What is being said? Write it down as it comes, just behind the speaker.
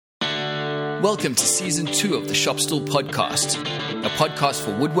Welcome to Season 2 of the Shopstool Podcast, a podcast for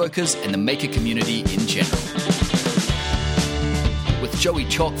woodworkers and the maker community in general. With Joey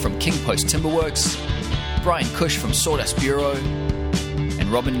Chalk from King Post Timberworks, Brian Cush from Sawdust Bureau, and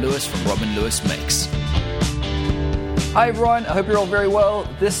Robin Lewis from Robin Lewis Makes. Hi everyone, I hope you're all very well.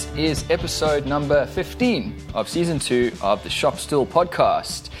 This is episode number 15 of Season 2 of the Shopstool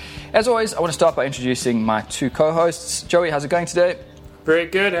Podcast. As always, I want to start by introducing my two co-hosts. Joey, how's it going today? Very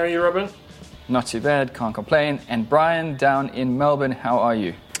good. How are you, Robin? Not too bad, can't complain. And Brian, down in Melbourne, how are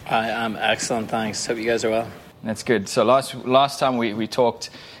you? I am excellent, thanks. Hope you guys are well. That's good. So last time we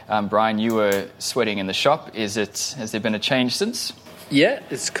talked, Brian, you were sweating in the shop. Has there been a change since? Yeah,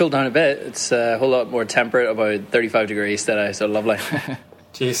 it's cooled down a bit. It's a whole lot more temperate, about 35 degrees today, so lovely.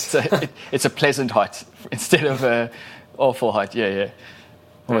 Jeez. So it's a pleasant hot instead of awful hot. Yeah.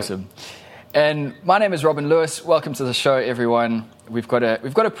 Awesome. And my name is Robin Lewis. Welcome to the show, everyone. We've got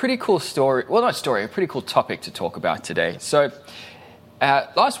a pretty cool story. Well, not story, a pretty cool topic to talk about today. So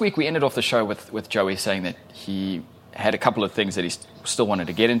last week we ended off the show with Joey saying that he had a couple of things that he still wanted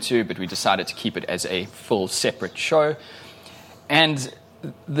to get into, but we decided to keep it as a full separate show. And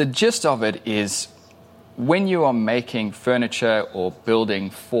the gist of it is when you are making furniture or building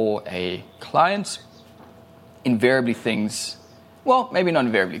for a client, invariably things... Well, maybe not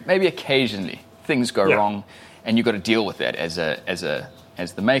invariably. Maybe occasionally things go wrong, and you've got to deal with that as the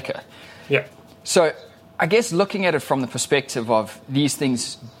maker. Yeah. So, I guess looking at it from the perspective of these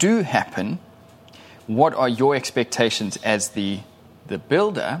things do happen, what are your expectations as the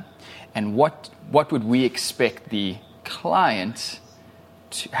builder, and what would we expect the client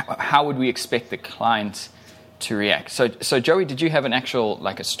to? How would we expect the client to react? So Joey, did you have an actual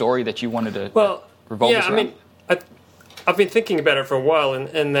a story that you wanted to revolve this around? I mean, I've been thinking about it for a while,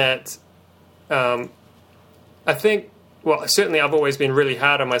 in that I think, well, certainly I've always been really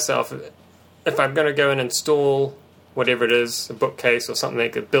hard on myself. If I'm going to go and install whatever it is, a bookcase or something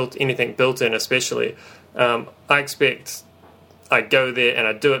anything built in especially, I expect I go there and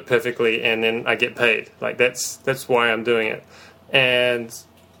I do it perfectly and then I get paid. That's why I'm doing it. And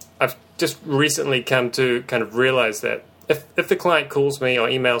I've just recently come to kind of realize that if the client calls me or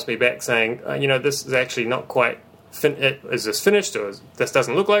emails me back saying, this is actually not quite... is this finished, or this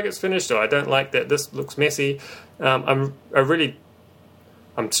doesn't look like it's finished, or I don't like that this looks messy. I'm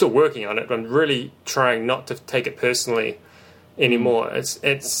still working on it, but I'm really trying not to take it personally anymore.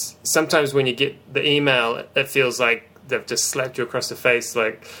 It's sometimes when you get the email, it feels like they've just slapped you across the face,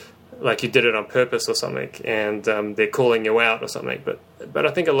 like you did it on purpose or something, and they're calling you out or something. But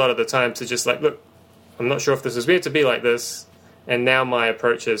I think a lot of the times they're just like, look, I'm not sure if this is meant to be like this, and now my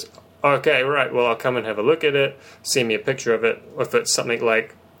approach is, okay, right, well, I'll come and have a look at it, send me a picture of it. If it's something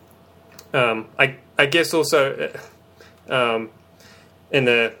like, I guess also,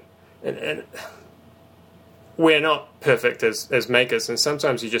 we're not perfect as makers, and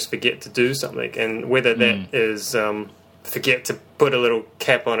sometimes you just forget to do something, and whether that is forget to put a little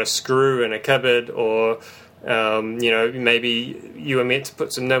cap on a screw in a cupboard, or maybe you were meant to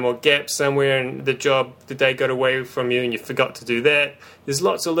put some no more gaps somewhere and the day got away from you and you forgot to do that. There's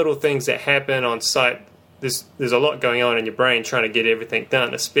lots of little things that happen on site. There's a lot going on in your brain trying to get everything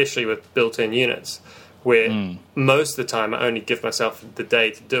done, especially with built-in units, where most of the time I only give myself the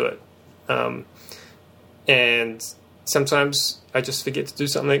day to do it. And sometimes I just forget to do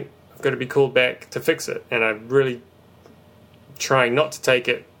something. I've got to be called back to fix it. And I'm really trying not to take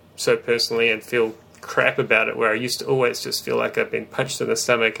it so personally and feel crap about it, where I used to always just feel like I've been punched in the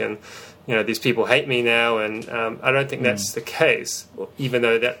stomach and these people hate me now, and I don't think that's the case, even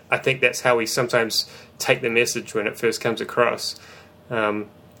though I think that's how we sometimes take the message when it first comes across.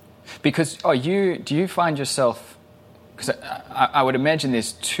 Because do you find yourself, because I would imagine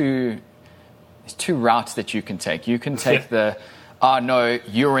there's two routes that you can take. You can take no,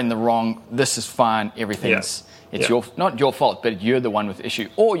 you're in the wrong, this is fine, everything's not your fault, but you're the one with the issue.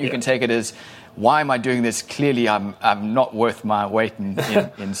 Or you can take it as, why am I doing this? Clearly, I'm not worth my weight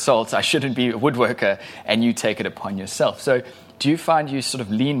in salt. I shouldn't be a woodworker, and you take it upon yourself. So do you find you sort of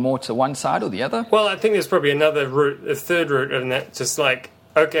lean more to one side or the other? Well, I think there's probably another route, a third route, and that just like,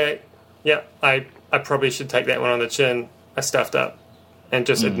 okay, yeah, I probably should take that one on the chin. I stuffed up, and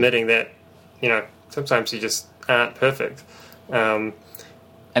just admitting that, sometimes you just aren't perfect.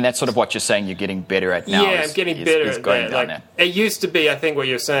 And that's sort of what you're saying you're getting better at now. Yeah, I'm getting better at that. It used to be, I think what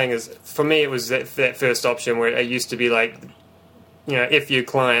you're saying is, for me, it was that first option where it used to be like, if you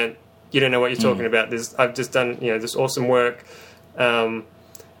client, you don't know what you're talking about. I've just done, this awesome work. A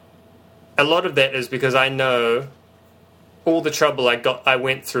lot of that is because I know all the trouble I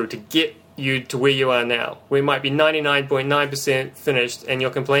went through to get you to where you are now. We might be 99.9% finished, and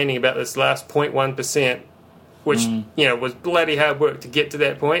you're complaining about this last 0.1%, which was bloody hard work to get to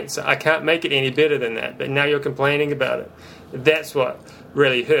that point. So I can't make it any better than that. But now you're complaining about it. That's what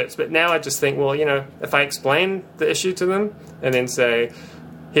really hurts. But now I just think, well, if I explain the issue to them and then say,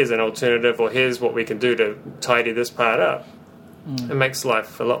 here's an alternative, or here's what we can do to tidy this part up, it makes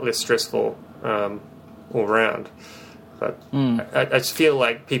life a lot less stressful all around. But I just feel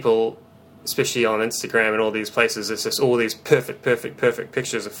like people, especially on Instagram and all these places, it's just all these perfect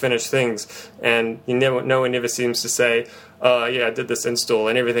pictures of finished things, and no one ever seems to say, oh yeah, I did this install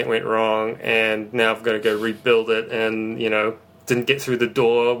and everything went wrong, and now I've got to go rebuild it, and didn't get through the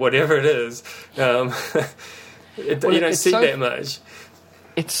door, whatever it is. You don't see that much.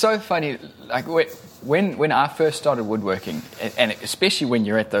 It's so funny, like when I first started woodworking, and especially when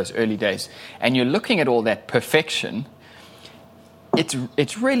you're at those early days, and you're looking at all that perfection,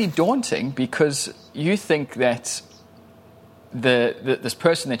 it's really daunting, because you think that this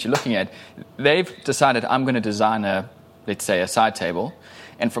person that you're looking at, they've decided, I'm going to design let's say a side table,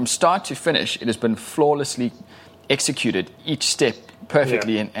 and from start to finish it has been flawlessly executed, each step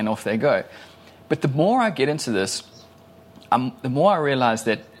perfectly, and off they go. But the more I get into this, the more I realize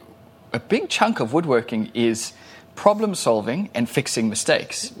that a big chunk of woodworking is problem solving and fixing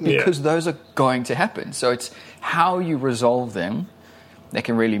mistakes, because those are going to happen. So it's how you resolve them that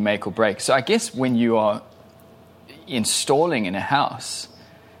can really make or break. So I guess when you are installing in a house,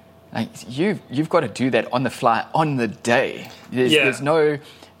 like you've got to do that on the fly, on the day. There's no,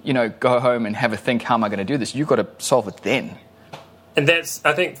 go home and have a think, how am I going to do this? You've got to solve it then. And that's,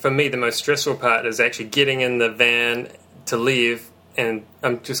 I think, for me, the most stressful part is actually getting in the van to leave, and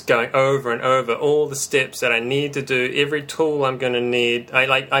I'm just going over and over all the steps that I need to do, every tool I'm going to need.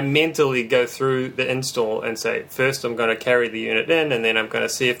 I mentally go through the install and say, first I'm going to carry the unit in, and then I'm going to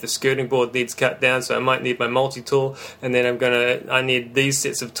see if the skirting board needs cut down, so I might need my multi-tool, and then I need these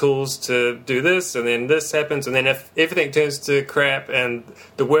sets of tools to do this, and then this happens, and then if everything turns to crap, and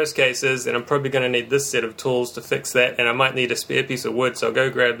the worst case is, then I'm probably going to need this set of tools to fix that, and I might need a spare piece of wood, so I'll go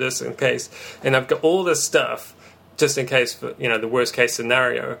grab this in case. And I've got all this stuff just in case for the worst case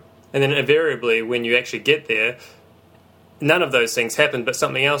scenario. And then invariably when you actually get there, none of those things happen, but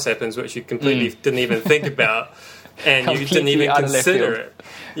something else happens which you completely didn't even think about, and you didn't even consider it.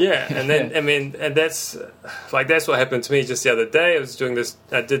 Yeah, and then and that's what happened to me just the other day.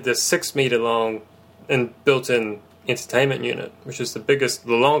 I did this 6 meter long and built-in entertainment unit, which is the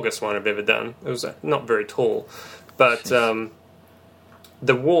longest one I've ever done. It was not very tall, but the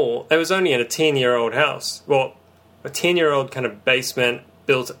wall, it was only in a 10-year-old house. Well, a 10-year-old kind of basement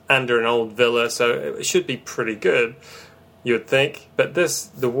built under an old villa, so it should be pretty good, you would think. But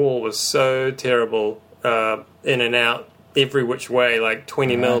the wall was so terrible, in and out, every which way, like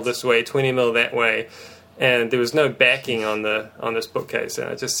 20 mil this way, 20 mil that way, and there was no backing on this bookcase. And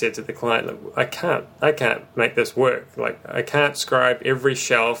I just said to the client, look, I can't make this work. Like, I can't scribe every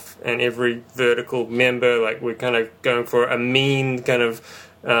shelf and every vertical member. Like, we're kind of going for a mean kind of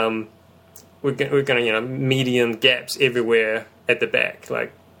we're going to median gaps everywhere at the back,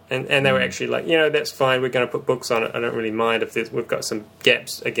 like, and they were actually like, that's fine, we're going to put books on it, I don't really mind if we've got some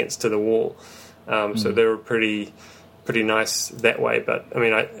gaps against to the wall. So they were pretty nice that way. But I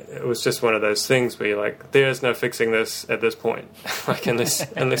mean, it was just one of those things where you're like, there's no fixing this at this point, like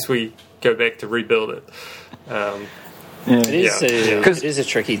unless we go back to rebuild it. It is a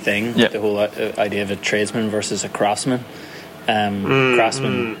tricky thing, the whole idea of a tradesman versus a craftsman.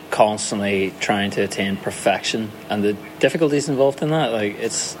 Craftsmen constantly trying to attain perfection, and the difficulties involved in that, like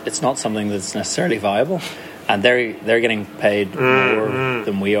it's not something that's necessarily viable, and they're getting paid more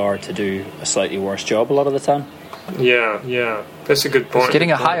than we are to do a slightly worse job a lot of the time. Yeah, that's a good point. It's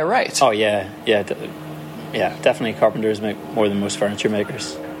getting a higher rate. Oh yeah, definitely carpenters make more than most furniture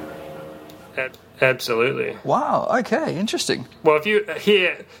makers. Absolutely. Wow, okay, interesting. Well,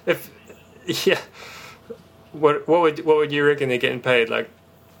 What would you reckon they're getting paid, like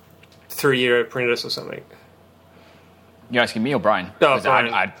 3-year apprentice or something? You're asking me or Brian? Oh,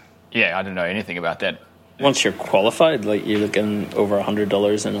 Brian. I don't know anything about that. Once you're qualified, like, you're looking over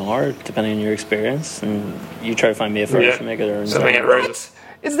 $100 an hour, depending on your experience, and you try to find me a furniture maker or something outrageous.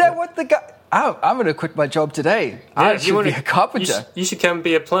 Is that what the guy? Oh, I'm going to quit my job today. I should be a carpenter. You should come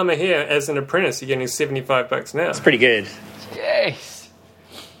be a plumber here as an apprentice. You're getting $75 now. It's pretty good. Yes.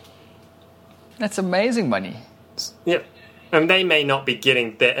 That's amazing money. Yep. And they may not be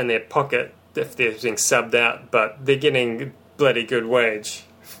getting that in their pocket if they're being subbed out, but they're getting bloody good wage.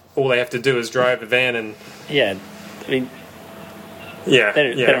 All they have to do is drive a van and... Yeah, I mean...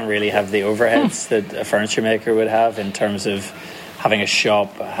 They don't really have the overheads that a furniture maker would have in terms of having a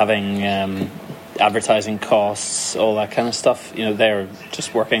shop, having advertising costs, all that kind of stuff. You know, they're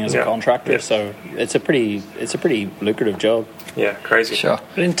just working as a contractor, so it's a pretty lucrative job. Yeah, crazy. Sure.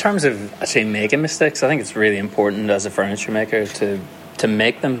 But in terms of actually making mistakes, I think it's really important as a furniture maker to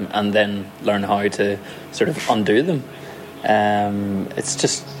make them and then learn how to sort of undo them.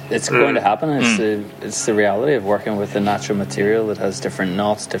 It's going to happen. It's the reality of working with a natural material that has different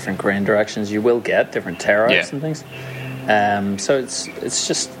knots, different grain directions. You will get different tear outs and things. So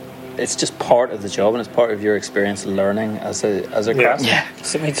it's just part of the job, and it's part of your experience learning as a craftsman. Yeah.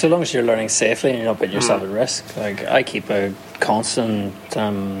 So, I mean, so long as you're learning safely and you're not putting yourself at risk. Like, I keep a constant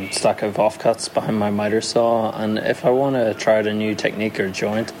stack of offcuts behind my miter saw, and if I want to try out a new technique or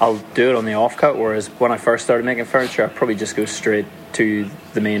joint, I'll do it on the offcut, whereas when I first started making furniture, I'd probably just go straight to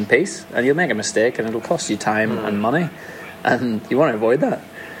the main piece, and you'll make a mistake and it'll cost you time and money, and you want to avoid that.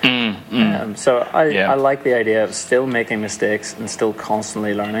 So I like the idea of still making mistakes and still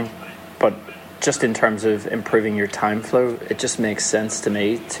constantly learning, but just in terms of improving your time flow, it just makes sense to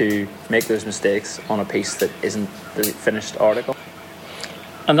me to make those mistakes on a piece that isn't the finished article.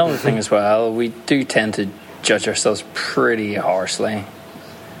 Another thing as well, we do tend to judge ourselves pretty harshly.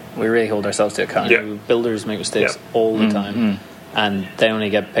 We really hold ourselves to account. Builders make mistakes all the time, and they only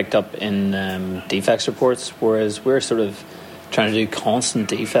get picked up in defects reports, whereas we're sort of trying to do constant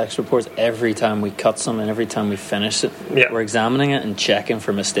defects reports every time we cut something, every time we finish it. We're examining it and checking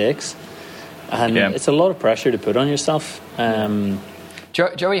for mistakes, and it's a lot of pressure to put on yourself.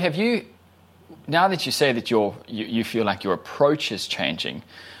 Joey, have you, now that you say that you feel like your approach is changing,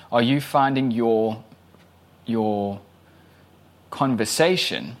 are you finding your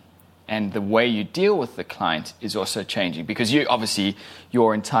conversation and the way you deal with the client is also changing? Because you obviously,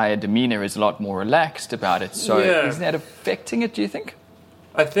 your entire demeanor is a lot more relaxed about it. So isn't that affecting it, do you think?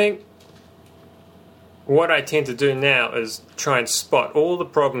 I think what I tend to do now is try and spot all the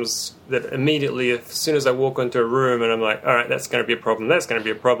problems that immediately, as soon as I walk into a room and I'm like, all right, that's going to be a problem, that's going to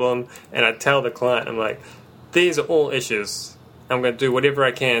be a problem. And I tell the client, I'm like, these are all issues. I'm going to do whatever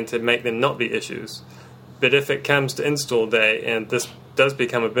I can to make them not be issues. But if it comes to install day and this does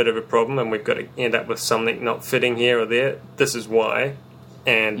become a bit of a problem and we've got to end up with something not fitting here or there, this is why.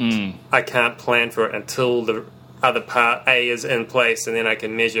 And I can't plan for it until the other part A is in place, and then I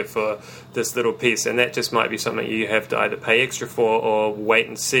can measure for this little piece. And that just might be something you have to either pay extra for or wait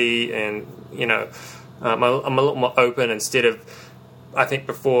and see. And, you know, I'm a lot more open instead of, I think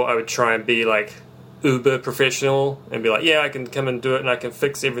before I would try and be like uber professional and be like, yeah, I can come and do it and I can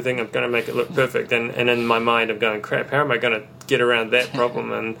fix everything, I'm going to make it look perfect, and in my mind I'm going, crap, how am I going to get around that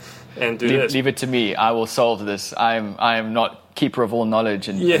problem and do this? Leave it to me, I will solve this. I am not keeper of all knowledge,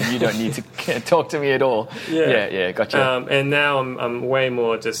 and you don't need to talk to me at all. Gotcha. And now I'm way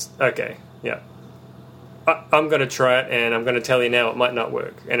more just, okay, I'm going to try it, and I'm going to tell you now it might not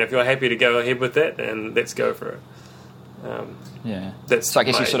work, and if you're happy to go ahead with that, then let's go for it. So I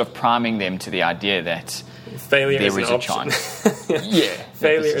guess you're sort of priming them to the idea that failure there is a option. Chance.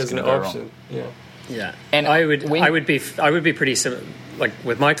 Failure is an option. Yeah, and I would be pretty similar. Like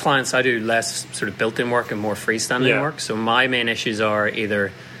with my clients, I do less sort of built-in work and more freestanding work. So my main issues are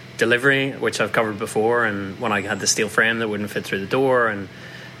either delivery, which I've covered before, and when I had the steel frame that wouldn't fit through the door, and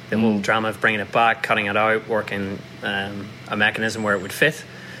the whole drama of bringing it back, cutting it out, working a mechanism where it would fit.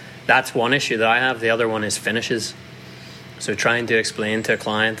 That's one issue that I have. The other one is finishes. So trying to explain to a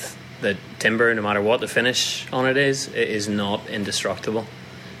client that timber, no matter what the finish on it is not indestructible.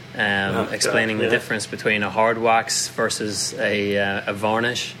 Explaining the difference between a hard wax versus a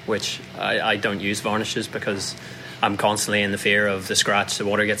varnish, which I don't use varnishes because I'm constantly in the fear of the scratch, the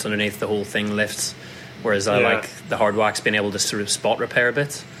water gets underneath, the whole thing lifts, whereas I like the hard wax being able to sort of spot repair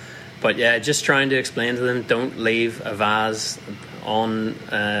bits. But just trying to explain to them, don't leave a vase on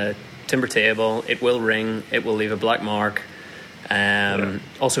a timber table, it will ring, it will leave a black mark.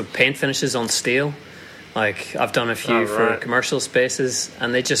 Also paint finishes on steel, like I've done a few for commercial spaces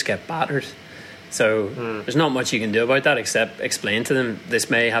and they just get battered, so there's not much you can do about that except explain to them this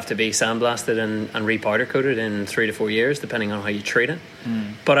may have to be sandblasted and repowder coated in 3 to 4 years depending on how you treat it.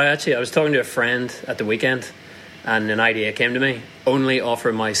 But I was talking to a friend at the weekend and an idea came to me, only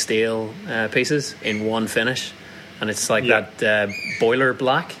offer my steel pieces in one finish, and it's like that boiler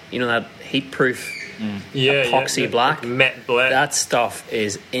black, you know, that heat proof epoxy black, matte black. That stuff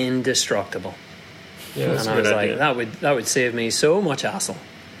is indestructible. And I was like, that would save me so much hassle.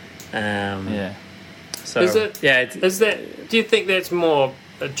 So is that? Do you think that's more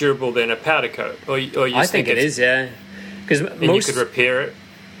durable than a powder coat, or you I think it is, because you could repair it.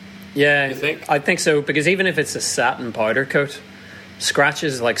 Yeah, you think? I think so, because even if it's a satin powder coat,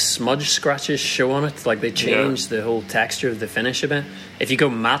 scratches, like smudge scratches, show on it. Like they change the whole texture of the finish a bit. If you go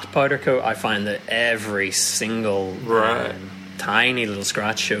matte powder coat, I find that every single tiny little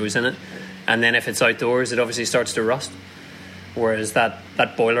scratch shows in it. And then if it's outdoors, it obviously starts to rust. Whereas that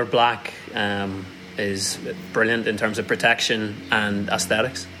boiler black is brilliant in terms of protection and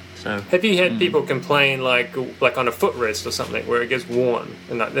aesthetics. So, have you had people complain like on a footrest or something where it gets worn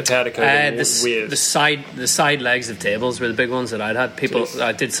and like the powder coating wears? The side legs of tables were the big ones that I'd had.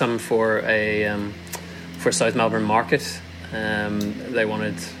 I did some for for South Melbourne Market. They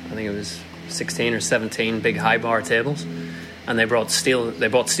wanted, I think it was 16 or 17 big high bar tables, and they bought steel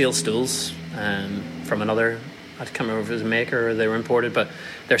stools from another. I can't remember if it was a maker or they were imported, but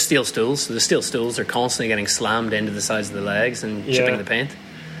they're steel stools. So the steel stools are constantly getting slammed into the sides of the legs and chipping the paint.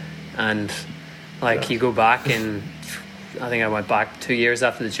 And you go back, and I think I went back 2 years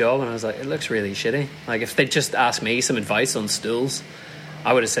after the job, and I was like, it looks really shitty. Like if they just asked me some advice on stools,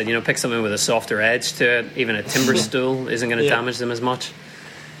 I would have said, pick something with a softer edge to it. Even a timber stool isn't going to damage them as much.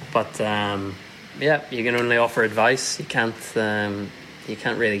 But you can only offer advice. You can't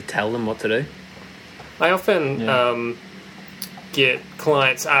really tell them what to do. I often get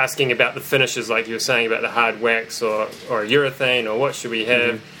clients asking about the finishes, like you were saying about the hard wax or urethane, or what should we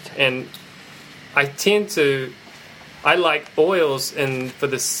have. And I like oils for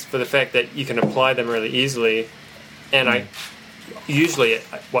the fact that you can apply them really easily. And I usually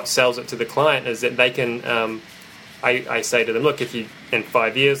what sells it to the client is that they can. I say to them, look, if you in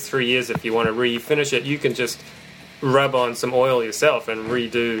 5 years, 3 years, if you want to refinish it, you can just rub on some oil yourself and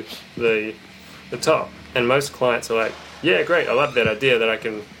redo the top. And most clients are like, yeah, great, I love that idea that I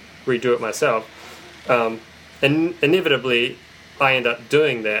can redo it myself. And inevitably, I end up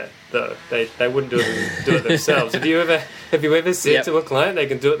doing that. Though they wouldn't do it themselves. Have you ever said to a client they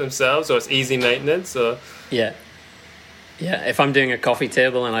can do it themselves, or it's easy maintenance, or if I'm doing a coffee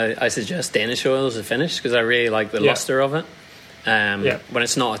table and I suggest Danish oil as a finish because I really like the luster of it. When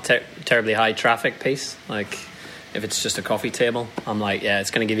it's not a terribly high traffic piece, like if it's just a coffee table, I'm like,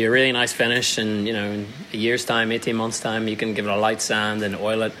 it's going to give you a really nice finish, and in a year's time, 18 months time, you can give it a light sand and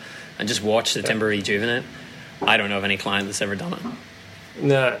oil it and just watch the timber rejuvenate. I don't know of any client that's ever done it.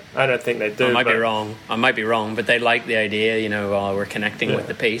 No, I don't think they do. I might be wrong, but they like the idea, we're connecting with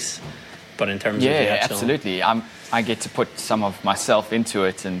the piece. But in terms of the actual... absolutely. I get to put some of myself into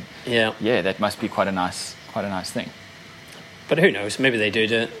it, and that must be quite a nice thing. But who knows? Maybe they do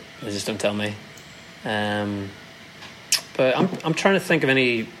it. They just don't tell me. But I'm trying to think of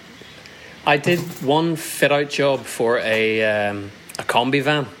any. I did one fit out job for a combi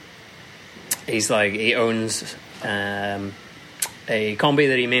van. He owns a combi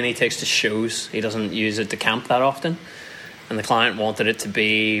that he mainly takes to shows. He doesn't use it to camp that often, and the client wanted it to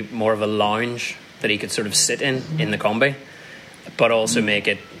be more of a lounge that he could sort of sit in the combi, but also make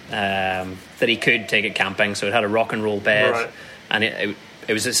it that he could take it camping. So it had a rock and roll bed, and it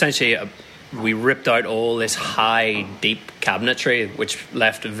was essentially we ripped out all this high, deep cabinetry, which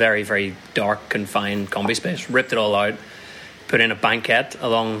left a very, very dark, confined combi space. Ripped it all out, put in a banquette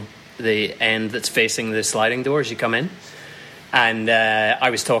along the end that's facing the sliding door as you come in. And I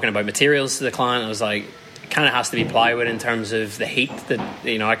was talking about materials to the client. I was like, it kind of has to be plywood in terms of the heat that,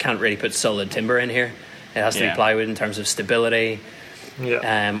 I can't really put solid timber in here. It has to be plywood in terms of stability.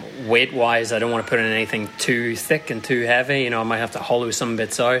 Weight-wise, I don't want to put in anything too thick and too heavy. I might have to hollow some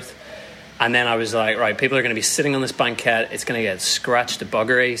bits out. And then I was like, right, people are going to be sitting on this banquette. It's going to get scratched to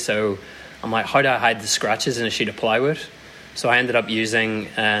buggery. So I'm like, how do I hide the scratches in a sheet of plywood? So I ended up using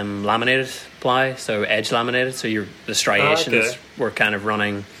laminated ply, so edge laminated. So the striations were kind of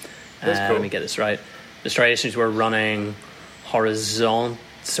running. Cool. Let me get this right. The striations were running horizontal,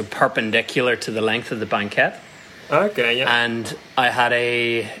 so perpendicular to the length of the banquette. Okay, yeah. And I had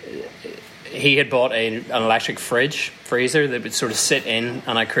he had bought an electric freezer that would sort of sit in,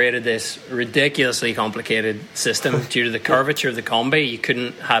 and I created this ridiculously complicated system. Due to the curvature of the combi, you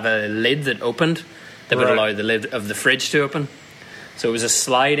couldn't have a lid that opened that would allow the lid of the fridge to open. So it was a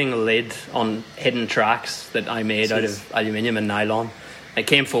sliding lid on hidden tracks that I made out of aluminium and nylon. It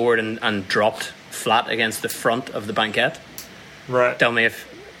came forward and dropped flat against the front of the banquette. Right. Tell me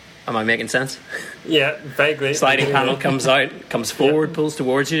am I making sense? Yeah, vaguely. Sliding panel comes out, comes forward, pulls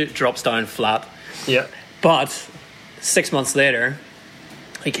towards you, drops down flat. Yeah. But 6 months later,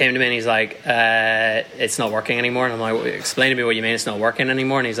 he came to me and he's like, it's not working anymore. And I'm like, explain to me what you mean it's not working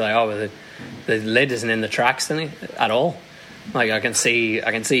anymore. And he's like, the lid isn't in the tracks at all. Like I can see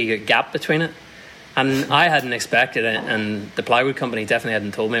a gap between it. And I hadn't expected it, and the plywood company definitely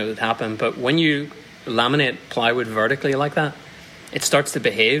hadn't told me it would happen. But when you laminate plywood vertically like that, it starts to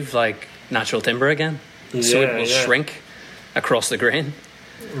behave like natural timber again. So it will shrink. across the grain.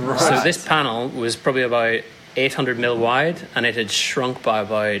 Right. So this panel was probably about 800 mil wide, and it had shrunk by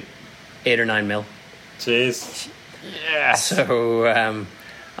about 8 or 9 mil. Jeez. Yeah. So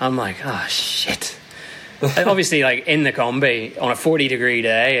I'm like, oh shit. Obviously, like in the combi on a 40-degree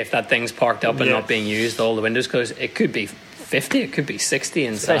day, if that thing's parked up and not being used, all the windows closed, it could be 50, it could be 60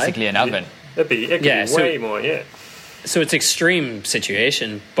 inside. It's basically an oven. It could be way more, yeah. So it's extreme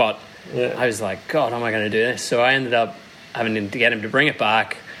situation, but I was like, God, how am I going to do this? So I ended up having to get him to bring it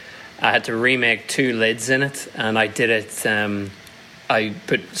back. I had to remake 2 lids in it, and I did it. I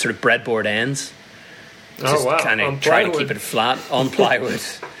put sort of breadboard ends. Just kind of try to keep it flat on plywood.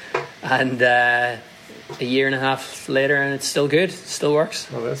 And a year and a half later, and it's still good. It still works.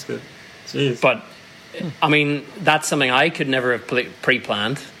 Oh, that's good. Jeez. But I mean, that's something I could never have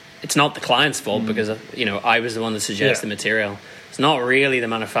pre-planned. It's not the client's fault because I was the one that suggested the material. It's not really the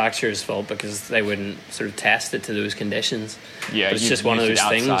manufacturer's fault because they wouldn't sort of test it to those conditions. Yeah, but it's just one of those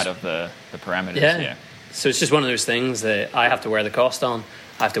things outside of the parameters. Yeah. So it's just one of those things that I have to wear the cost on,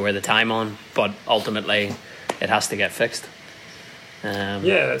 I have to wear the time on, but ultimately it has to get fixed. Yeah,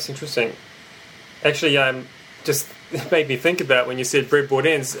 that's interesting. Actually, just made me think about when you said breadboard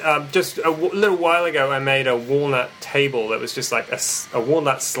ends. Just a little while ago, I made a walnut table that was just like a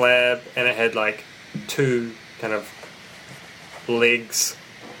walnut slab, and it had like 2 kind of legs,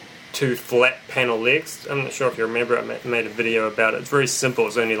 2 flat panel legs. I'm not sure if you remember, I made a video about it. It's very simple.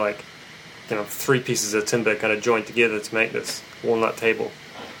 It's only like 3 pieces of timber kind of joined together to make this walnut table.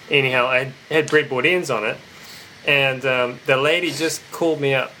 Anyhow, I had breadboard ends on it, and the lady just called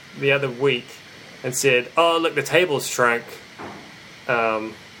me up the other week and said, "Oh, look, the table's shrunk."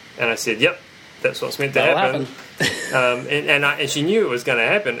 And I said, "Yep, that's what's meant to happen." And she knew it was going to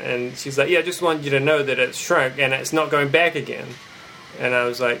happen, and she's like, "Yeah, I just wanted you to know that it's shrunk and it's not going back again." And I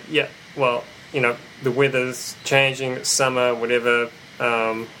was like, "Yeah, well, the weather's changing, it's summer, whatever.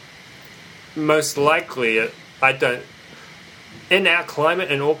 Most likely, I don't. In our climate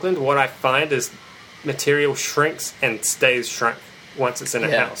in Auckland, what I find is material shrinks and stays shrunk once it's in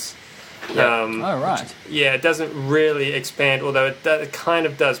a house." Right. It doesn't really expand, although it kind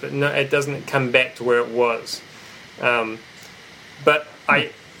of does, but no, it doesn't come back to where it was. But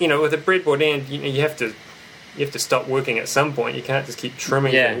with a breadboard end, you have to stop working at some point. You can't just keep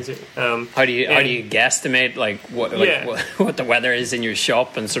trimming things. How do you guesstimate what the weather is in your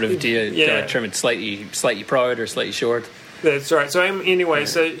shop, and sort of do you trim it slightly proud or slightly short? That's right. So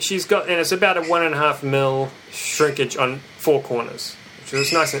so she's got, and it's about a 1.5 mil shrinkage on 4 corners. Which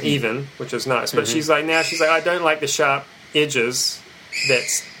was nice and even, which was nice. But she's like, I don't like the sharp edges.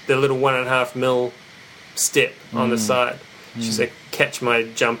 That's the little 1.5 mil step on the side. She's like, catch my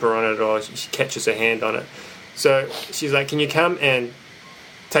jumper on it, or she catches her hand on it. So she's like, can you come and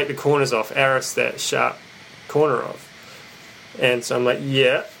take the corners off, arris that sharp corner off? And so I'm like,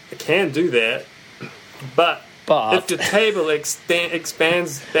 yeah, I can do that. But if the table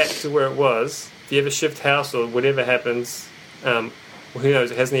expands back to where it was, if you ever shift house or whatever happens, who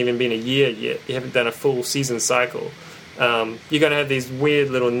knows, it hasn't even been a year yet, you haven't done a full season cycle, you're going to have these weird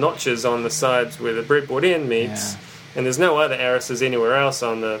little notches on the sides where the breadboard end meets, and there's no other arrises anywhere else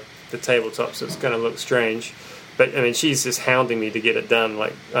on the tabletop, so it's going to look strange. But I mean, she's just hounding me to get it done.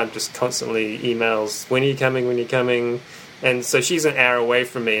 Like, I'm just constantly emails, when are you coming? And so she's an hour away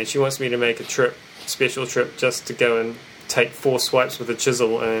from me, and she wants me to make a special trip just to go and take 4 swipes with a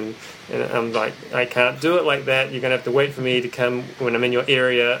chisel, and I'm like, I can't do it like that. You're going to have to wait for me to come when I'm in your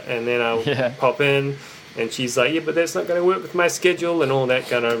area, and then I'll pop in. And she's like, yeah, but that's not going to work with my schedule and all that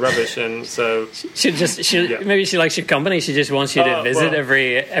kind of rubbish. And so maybe she likes your company. She just wants you to visit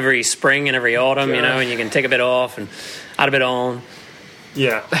every spring and every autumn, and you can take a bit off and add a bit on.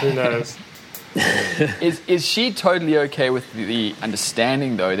 Yeah, who knows? Is she totally okay with the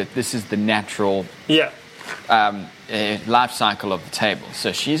understanding, though, that this is the natural life cycle of the table?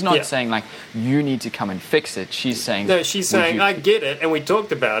 So she's not saying, like, you need to come and fix it. She's saying... No, she's saying, I get it, and we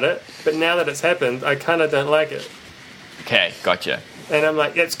talked about it, but now that it's happened, I kind of don't like it. Okay, gotcha. And I'm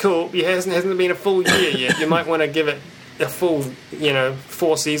like, it's cool. It hasn't been a full year yet. You might want to give it a full,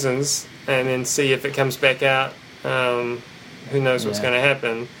 4 seasons and then see if it comes back out. Who knows what's going to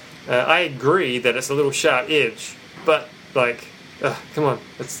happen. I agree that it's a little sharp edge, but, like... come on,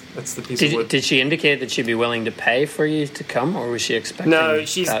 that's the piece of wood. Did she indicate that she'd be willing to pay for you to come, or was she expecting? No,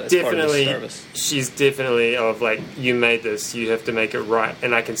 she's definitely of like, you made this, you have to make it right,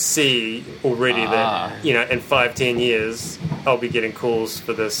 and I can see already that in 5-10 years I'll be getting calls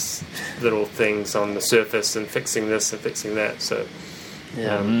for this little things on the surface and fixing this and fixing that. So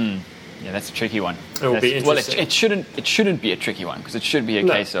that's a tricky one. It will be interesting. Well, it shouldn't be a tricky one, because it should be a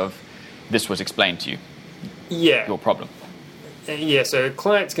case of this was explained to you. Yeah, your problem. So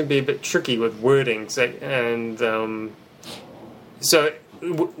clients can be a bit tricky with wording, and so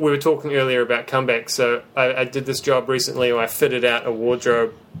we were talking earlier about comebacks. So I did this job recently where I fitted out a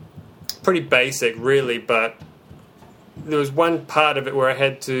wardrobe, pretty basic, really, but there was one part of it where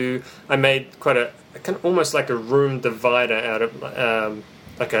I made quite a kind of almost like a room divider out of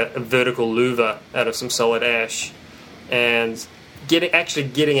like a vertical louver out of some solid ash, and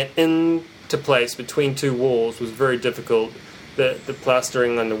getting it into place between two walls was very difficult. The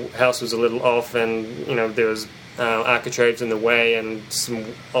plastering on the house was a little off, and there was architraves in the way and some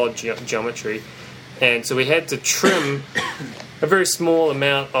odd geometry, and so we had to trim a very small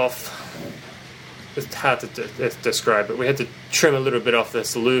amount off. It's hard to describe, but we had to trim a little bit off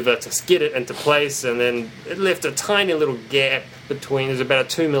this louver to get it into place, and then it left a tiny little gap between. There's about a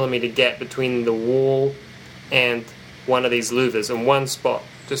 2mm gap between the wall and one of these louvers in one spot,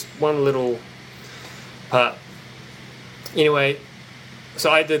 just one little part. Anyway, so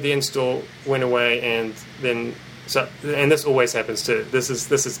I did the install, went away, and this always happens too. This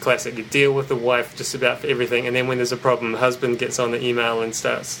is classic. You deal with the wife just about for everything, and then when there's a problem, the husband gets on the email and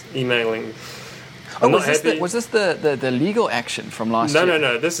starts emailing. Was this the legal action from last year?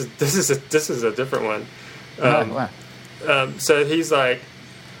 No. This is a different one. Wow. So he's like,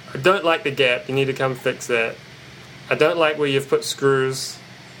 I don't like the gap. You need to come fix that. I don't like where you've put screws.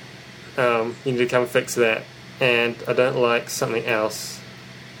 You need to come fix that. And I don't like something else.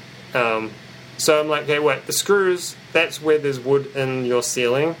 So I'm like, okay, wait, the screws, that's where there's wood in your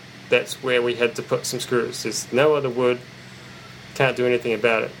ceiling. That's where we had to put some screws. There's no other wood. Can't do anything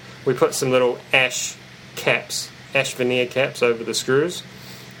about it. We put some little ash veneer caps over the screws,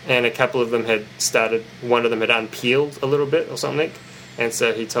 and a couple of them one of them had unpeeled a little bit or something, and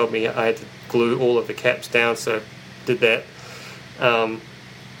so he told me I had to glue all of the caps down, so I did that.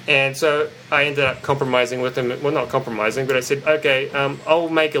 And so I ended up compromising with him. Well, not compromising, but I said, okay, I'll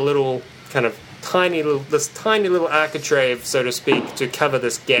make a little kind of tiny little architrave, so to speak, to cover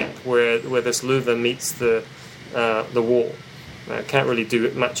this gap where this louver meets the wall. I can't really do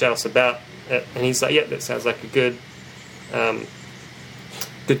much else about it. And he's like, yeah, that sounds like a good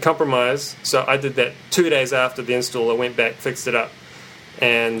compromise. So I did that 2 days after the install. I went back, fixed it up.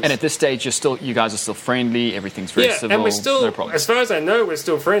 And at this stage, you guys are still friendly, everything's very civil, and we're still, no problem. As far as I know, we're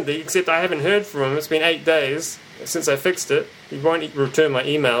still friendly, except I haven't heard from him. It's been 8 days since I fixed it. He won't return my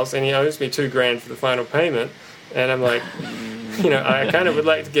emails, and he owes me $2,000 for the final payment. And I'm like... I kind of would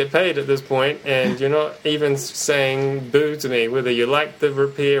like to get paid at this point, and you're not even saying boo to me, whether you liked the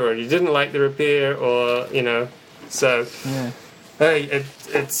repair or you didn't like the repair, or, so, yeah. Hey,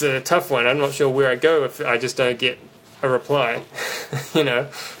 it's a tough one. I'm not sure where I go if I just don't get a reply. You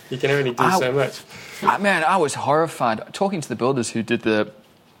can only do so much. Man, I was horrified. Talking to the builders who did the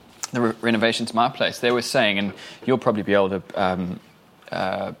renovation to my place, they were saying, and you'll probably be able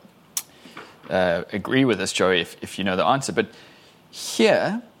to agree with this, Joey, if you know the answer, but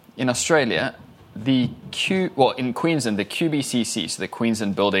here in Australia, in Queensland, the QBCC, so the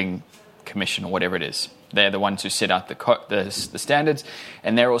Queensland Building Commission or whatever it is, they're the ones who set out the standards,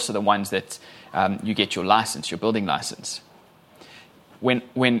 and they're also the ones that you get your building license.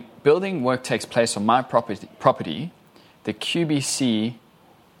 When building work takes place on my property, the QBC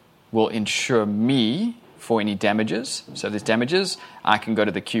will insure me for any damages. So if there's damages, I can go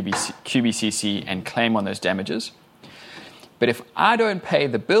to the QBCC and claim on those damages. But if I don't pay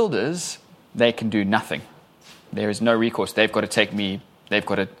the builders, they can do nothing. There is no recourse. They've got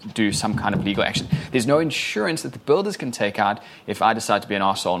to do some kind of legal action. There's no insurance that the builders can take out if I decide to be an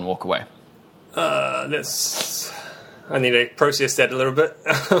arsehole and walk away. I need to process that a little bit.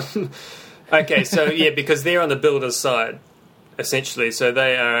 Okay, so because they're on the builder's side, essentially. So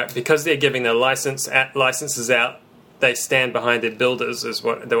they are, because they're giving their licenses out, they stand behind their builders, is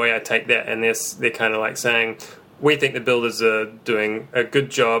the way I take that. And they're kind of like saying, we think the builders are doing a good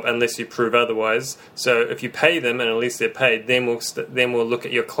job unless you prove otherwise. So if you pay them, and at least they're paid, then we'll look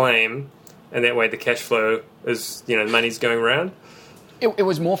at your claim, and that way the cash flow is, money's going around. It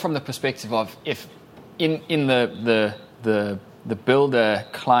was more from the perspective of if in the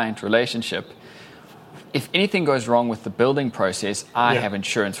builder-client relationship, if anything goes wrong with the building process, I have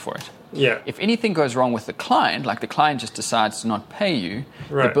insurance for it. Yeah. If anything goes wrong with the client, like the client just decides to not pay you,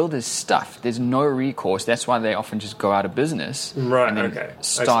 the builder's stuffed. There's no recourse. That's why they often just go out of business and then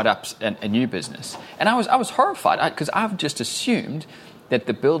start up a new business. And I was horrified because I've just assumed that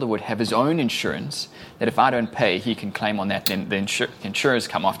the builder would have his own insurance, that if I don't pay, he can claim on that, then the insurers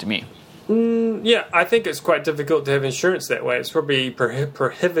come after me. Yeah, I think it's quite difficult to have insurance that way. It's probably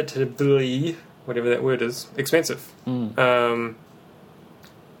prohibitively, whatever that word is, expensive.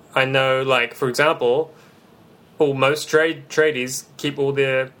 I know, like, for example, most tradies keep all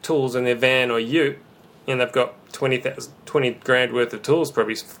their tools in their van or ute, and they've got 20 grand worth of tools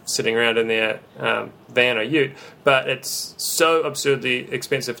probably sitting around in their van or ute, but it's so absurdly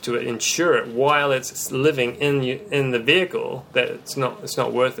expensive to insure it while it's living in the vehicle that it's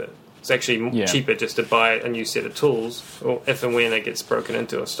not worth it. It's actually cheaper just to buy a new set of tools, or if and when it gets broken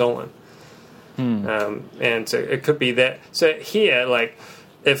into or stolen. And so it could be that. So here, like,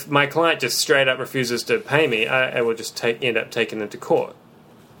 if my client just straight up refuses to pay me, I will just end up taking them to court.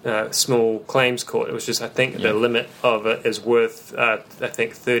 Small claims court. It was just, I think the limit of it is worth, I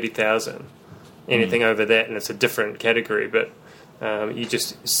think, $30,000. Anything over that, and it's a different category. But you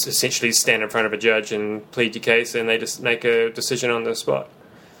just essentially stand in front of a judge and plead your case, and they just make a decision on the spot.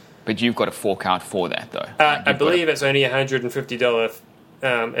 But you've got to fork out for that, though. I believe it's only $150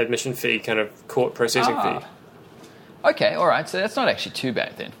 admission fee, kind of court processing fee. Okay, all right. So that's not actually too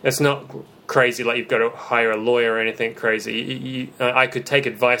bad then. It's not crazy, like you've got to hire a lawyer or anything crazy. I could take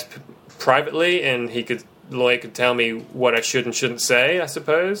advice privately, and the lawyer could tell me what I should and shouldn't say, I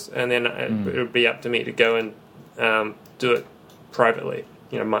suppose, and then it would be up to me to go and do it privately.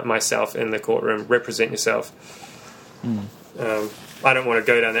 Myself in the courtroom, represent yourself. I don't want to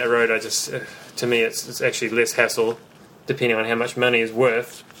go down that road. To me, it's actually less hassle, depending on how much money is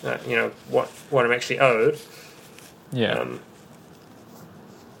worth. What I'm actually owed. Yeah.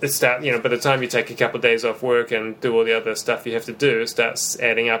 By the time you take a couple of days off work and do all the other stuff you have to do, it starts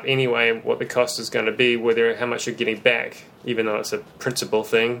adding up anyway. What the cost is going to be, how much you're getting back, even though it's a principal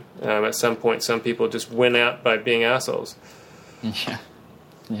thing. At some point, some people just win out by being assholes.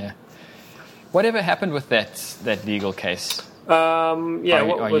 Yeah. Whatever happened with that legal case?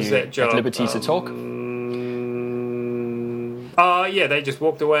 What was that job? At liberty to talk? They just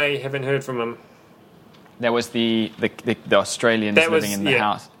walked away. Haven't heard from them. That was the Australians living in the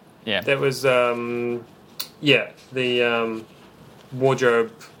house. Yeah. That was the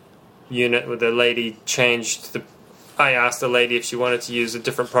wardrobe unit where the lady changed the. I asked the lady if she wanted to use a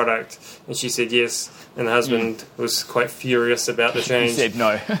different product, and she said yes. And the husband was quite furious about the change. He said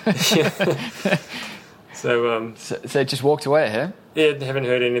no. So it just walked away, huh? Yeah, haven't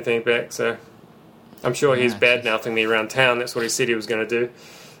heard anything back. So I'm sure he's bad-mouthing me around town. That's what he said he was going to do.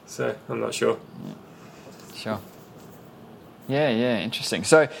 So I'm not sure. Sure. Yeah, interesting.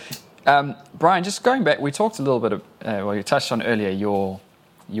 So, Brian, just going back, we talked a little bit of, you touched on earlier your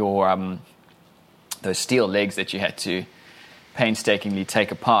those steel legs that you had to painstakingly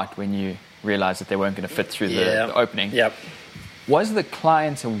take apart when you realized that they weren't going to fit through the opening. Yep. Was the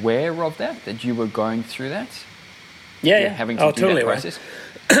client aware of that you were going through that? Yeah. Having to do that process?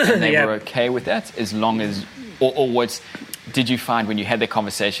 And they were okay with that, as long as, did you find when you had the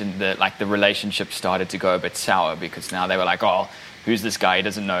conversation that the relationship started to go a bit sour because now they were like, oh, who's this guy? He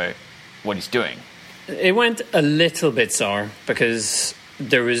doesn't know what he's doing. It went a little bit sour because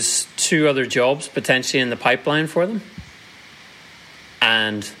there was 2 other jobs potentially in the pipeline for them.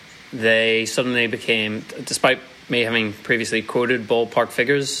 And they suddenly became, despite me having previously quoted ballpark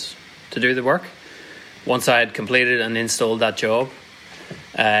figures to do the work, once I had completed and installed that job,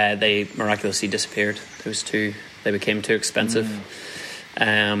 they miraculously disappeared. Those 2, they became too expensive.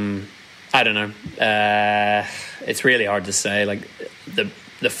 I don't know. It's really hard to say. Like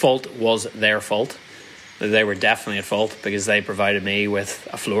the fault was their fault. They were definitely at fault because they provided me with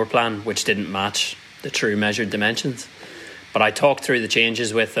a floor plan which didn't match the true measured dimensions. But I talked through the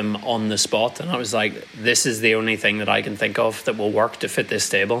changes with them on the spot, and I was like, this is the only thing that I can think of that will work to fit this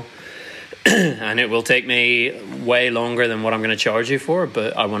table. And it will take me way longer than what I'm going to charge you for,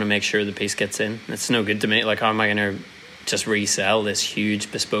 but I want to make sure the piece gets in. It's no good to me. Like, how am I going to just resell this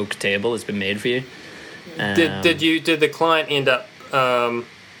huge bespoke table that's been made for you? Did the client end up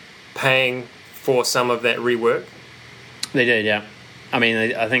paying for some of that rework? They did, yeah. I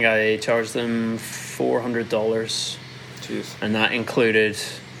mean, I think I charged them $400. Jeez. And that included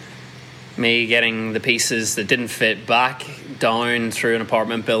me getting the pieces that didn't fit back down through an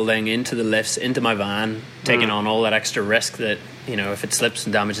apartment building into the lifts, into my van, taking on all that extra risk that, if it slips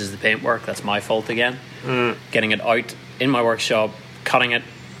and damages the paintwork, that's my fault again. Getting it out in my workshop, cutting it,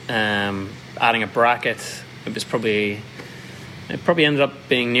 adding a bracket. It probably ended up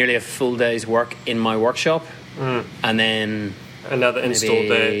being nearly a full day's work in my workshop. And then another install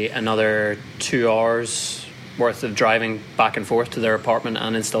day, another 2 hours worth of driving back and forth to their apartment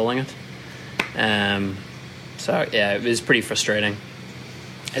and installing it. So yeah, it was pretty frustrating,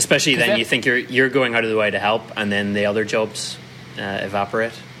 especially then you think you're going out of the way to help, and then the other jobs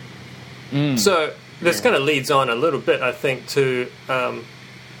evaporate. So this kind of leads on a little bit, I think, to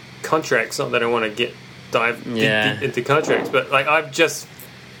contracts. Not that I want to dive deep into contracts, but I've just,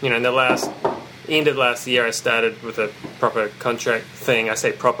 in the last end of last year, I started with a proper contract thing. I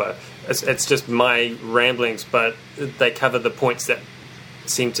say proper. It's just my ramblings, but they cover the points that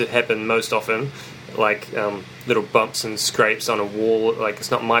seem to happen most often, like little bumps and scrapes on a wall. Like,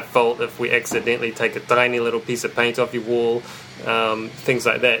 it's not my fault if we accidentally take a tiny little piece of paint off your wall, things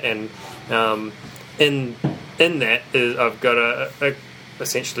like that. And in that is, I've got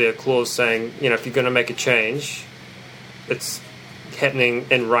essentially a clause saying, if you're going to make a change, it's happening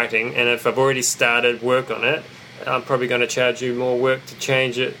in writing, and if I've already started work on it, I'm probably going to charge you more work to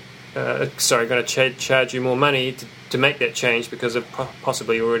change it. Going to charge you more money to make that change, because of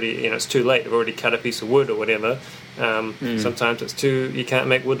possibly already, it's too late. I've already cut a piece of wood or whatever. Sometimes it's you can't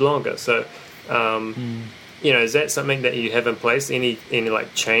make wood longer. So, is that something that you have in place? Any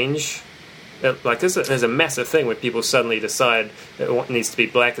like change? Like there's a massive thing when people suddenly decide that it needs to be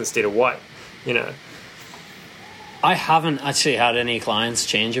black instead of white. I haven't actually had any clients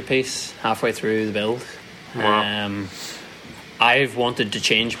change a piece halfway through the build. Wow. I've wanted to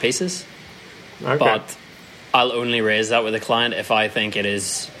change pieces, okay. but I'll only raise that with a client if I think it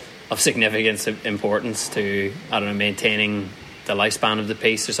is of significant importance to, maintaining the lifespan of the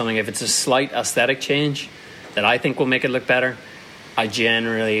piece or something. If it's a slight aesthetic change that I think will make it look better, I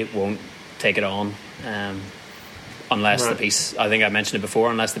generally won't take it on, unless the piece, I think I mentioned it before,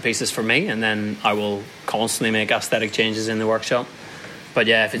 unless the piece is for me, and then I will constantly make aesthetic changes in the workshop. But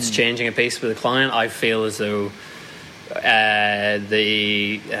yeah, if it's changing a piece with a client, I feel as though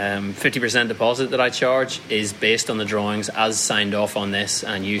the 50% deposit that I charge is based on the drawings as signed off on this,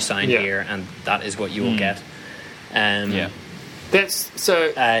 and you signed here, and that is what you will get. That's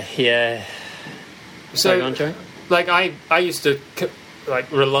so. Yeah. So, go on, Joey. Like I used to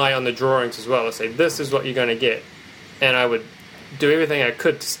rely on the drawings as well. I say, this is what you're going to get, and I would do everything I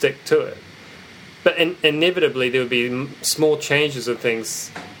could to stick to it. But inevitably, there would be small changes of things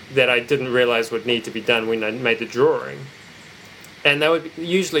that I didn't realize would need to be done when I made the drawing, and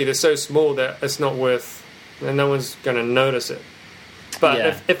usually they're so small that it's not worth, and no one's going to notice it.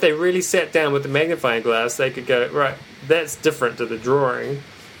 But if they really sat down with the magnifying glass, they could go, right, that's different to the drawing,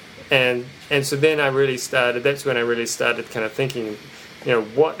 and so then that's when I really started kind of thinking,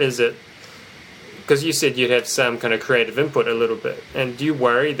 what is it? Because you said you'd have some kind of creative input a little bit, and do you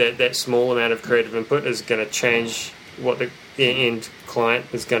worry that small amount of creative input is going to change what the end client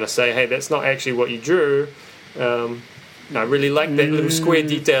is going to say? Hey, that's not actually what you drew. I really like that little square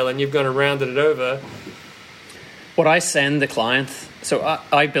detail, and you've gone to rounded it over. What I send the client, so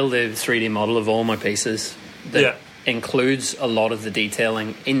I build a 3D model of all my pieces that includes a lot of the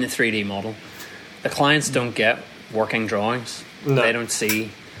detailing in the 3D model. The clients don't get working drawings. No. They don't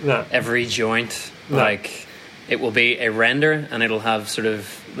see every joint. No. Like, it will be a render, and it'll have sort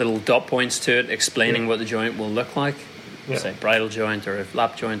of little dot points to it explaining what the joint will look like. Say bridle joint or a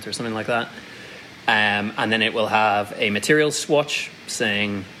lap joint or something like that. And then it will have a material swatch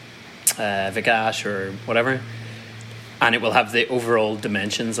saying Vigash or whatever, and it will have the overall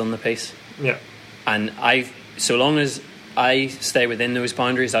dimensions on the piece. Yeah. And so long as I stay within those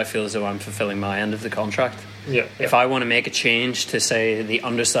boundaries, I feel as though I'm fulfilling my end of the contract. Yeah. If I want to make a change to, say, the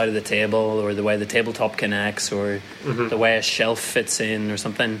underside of the table, or the way the tabletop connects, or the way a shelf fits in or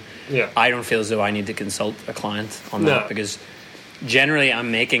something, I don't feel as though I need to consult a client on that, because generally I'm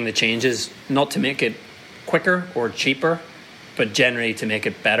making the changes not to make it quicker or cheaper, but generally to make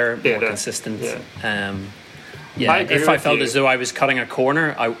it better, more consistent. If I felt as though I was cutting a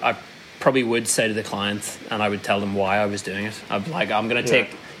corner, I probably would say to the client, and I would tell them why I was doing it. I'd be like, I'm going to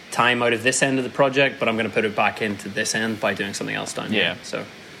take time out of this end of the project, but I'm going to put it back into this end by doing something else down here. So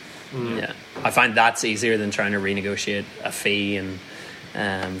I find that's easier than trying to renegotiate a fee and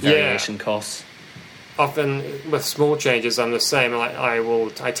variation costs. Often with small changes, I'm the same.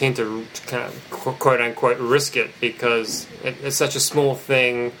 I tend to kind of quote unquote risk it, because it's such a small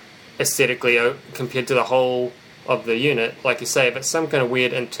thing aesthetically compared to the whole of the unit. Like you say, if it's some kind of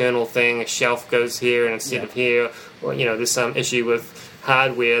weird internal thing, a shelf goes here and instead of here, or there's some issue with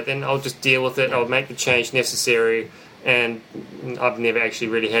hardware, then I'll just deal with it. I'll make the change necessary, and I've never actually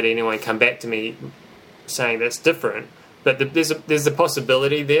really had anyone come back to me saying that's different. But there's a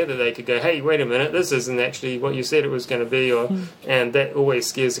possibility there that they could go, hey, wait a minute, this isn't actually what you said it was going to be, and that always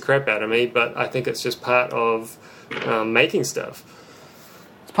scares the crap out of me. But I think it's just part of making stuff.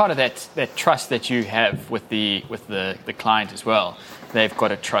 It's part of that trust that you have with the client as well. They've got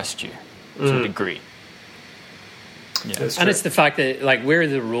to trust you to a degree. Yeah. And it's the fact that we're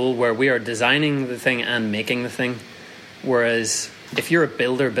the rule where we are designing the thing and making the thing, whereas if you're a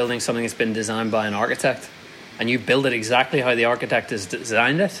builder building something that's been designed by an architect and you build it exactly how the architect has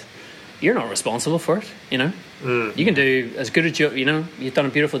designed it, you're not responsible for it. You can do as good a job. You've done a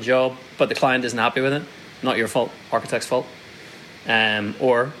beautiful job, but the client isn't happy with it. Not your fault. Architect's fault.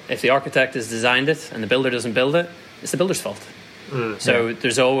 Or if the architect has designed it and the builder doesn't build it, it's the builder's fault. So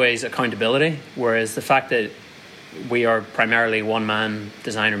there's always accountability. Whereas the fact that we are primarily one-man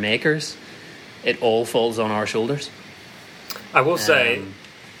designer makers, it all falls on our shoulders. I will say,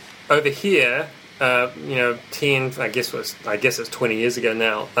 over here, 10, I guess it's 20 years ago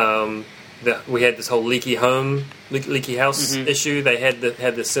now. We had this whole leaky house issue. They had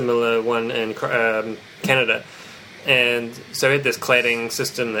the similar one in Canada, and so we had this cladding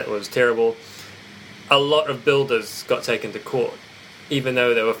system that was terrible. A lot of builders got taken to court, even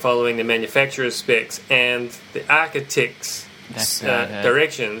though they were following the manufacturer's specs and the architect's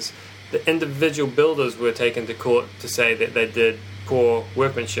directions. The individual builders were taken to court to say that they did poor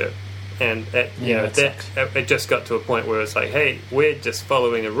workmanship. And it just got to a point where it's like, hey, we're just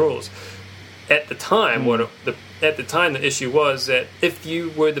following the rules. At the time, the issue was that if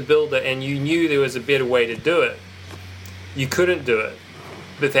you were the builder and you knew there was a better way to do it, you couldn't do it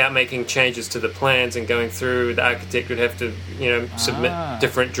without making changes to the plans and going through. The architect would have to, submit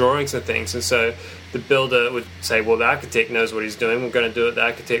different drawings and things. And so the builder would say, well, the architect knows what he's doing. We're going to do it the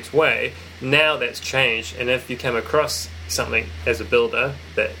architect's way. Now that's changed. And if you come across something as a builder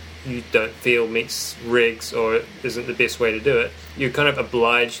that you don't feel meets regs or isn't the best way to do it, you're kind of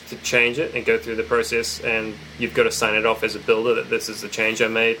obliged to change it and go through the process, and you've got to sign it off as a builder that this is the change I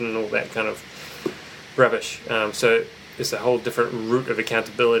made and all that kind of rubbish. So it's a whole different route of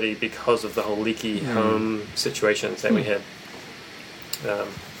accountability because of the whole leaky home situations that we had.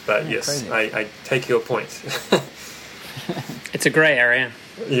 But yes, I take your point. It's a grey area.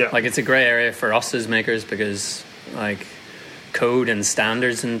 Yeah. It's a grey area for us as makers because code and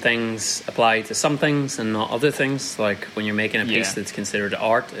standards and things apply to some things and not other things. Like when you're making a piece that's considered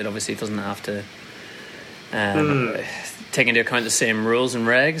art, it obviously doesn't have to take into account the same rules and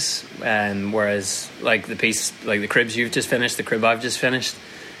regs. Whereas the piece, the cribs you've just finished, the crib I've just finished,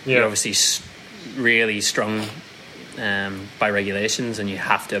 you're obviously really strung by regulations and you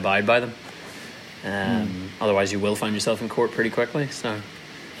have to abide by them. Otherwise you will find yourself in court pretty quickly.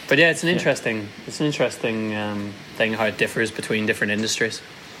 But yeah, it's an interesting thing how it differs between different industries.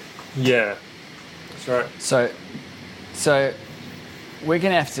 Yeah, that's right. So we're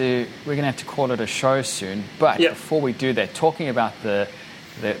gonna have to call it a show soon. But before we do that, talking about the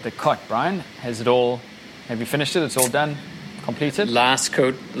cot, Brian, have you finished it? It's all done, completed. Last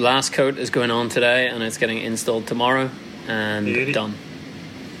coat is going on today, and it's getting installed tomorrow, and done.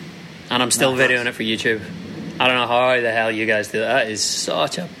 And I'm still videoing it for YouTube. I don't know how the hell you guys do that. It is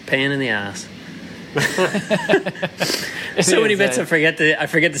such a pain in the ass. So many bits I forget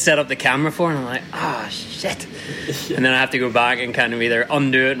to set up the camera for, and I'm like, shit. And then I have to go back and kind of either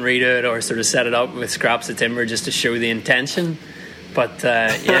undo it and redo it or sort of set it up with scraps of timber just to show the intention. But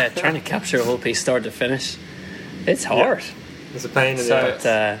trying to capture a whole piece start to finish, it's hard. It's a pain in the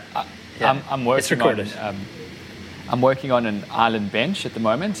ass. I'm working I'm working on an island bench at the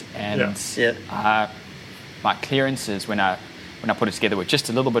moment, and my clearances when I put it together were just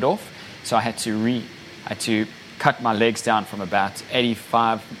a little bit off, so I had to cut my legs down from about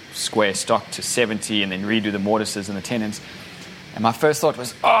 85 square stock to 70, and then redo the mortises and the tenons. And my first thought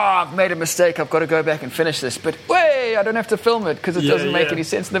was, I've made a mistake. I've got to go back and finish this. But I don't have to film it because it doesn't make any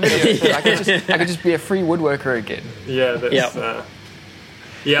sense in the video. I could just be a free woodworker again. Yeah, that's.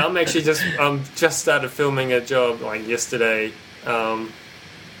 I'm just started filming a job yesterday, and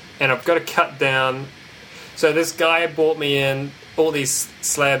I've got to cut down. So this guy brought me in all these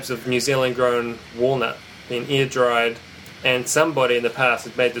slabs of New Zealand grown walnut, being air dried, and somebody in the past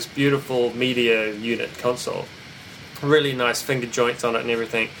had made this beautiful media unit console, really nice finger joints on it and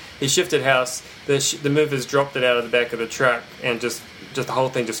everything. He shifted house. The movers dropped it out of the back of the truck, and just the whole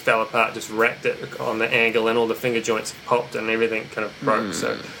thing just fell apart, just racked it on the angle, and all the finger joints popped and everything kind of broke.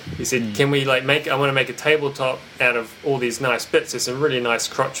 So he said, can we I want to make a tabletop out of all these nice bits. There's some really nice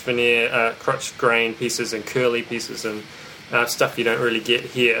crotch veneer, crotch grain pieces and curly pieces and stuff you don't really get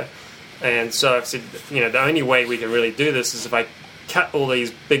here. And so I've said, the only way we can really do this is if I cut all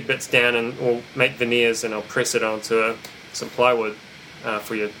these big bits down and we'll make veneers and I'll press it onto some plywood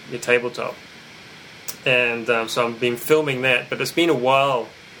for your tabletop. And so I've been filming that, but it's been a while.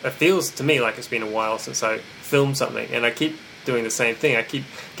 It feels to me like it's been a while since I filmed something, and I keep doing the same thing. I keep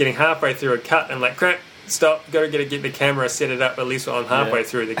getting halfway through a cut and crap, stop, got to get the camera, set it up at least while I'm halfway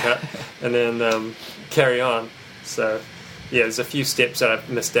through the cut, and then carry on. So there's a few steps that I've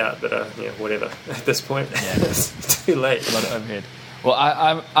missed out, but whatever. At this point, it's too late. A lot of overhead. Well,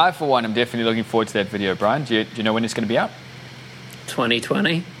 I for one am definitely looking forward to that video, Brian. Do you know when it's going to be out?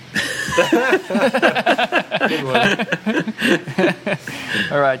 2020. Good one.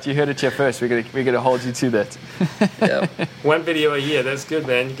 All right, you heard it here first. We're gonna hold you to that. Yeah. One video a year, that's good,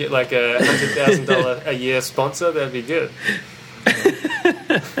 man. You get like a $100,000 a year sponsor, that'd be good.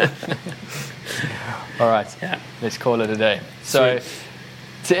 All right, Yeah. let's call it a day. So,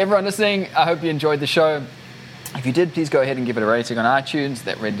 to everyone listening, I hope you enjoyed the show. If you did, please go ahead and give it a rating on iTunes.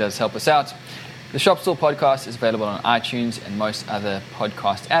 That really does help us out. The Shop Stall podcast is available on iTunes and most other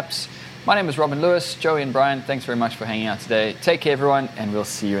podcast apps. My name is Robin Lewis. Joey and Brian, thanks very much for hanging out today. Take care, everyone, and we'll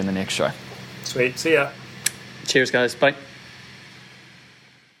see you in the next show. Sweet. See ya. Cheers, guys. Bye.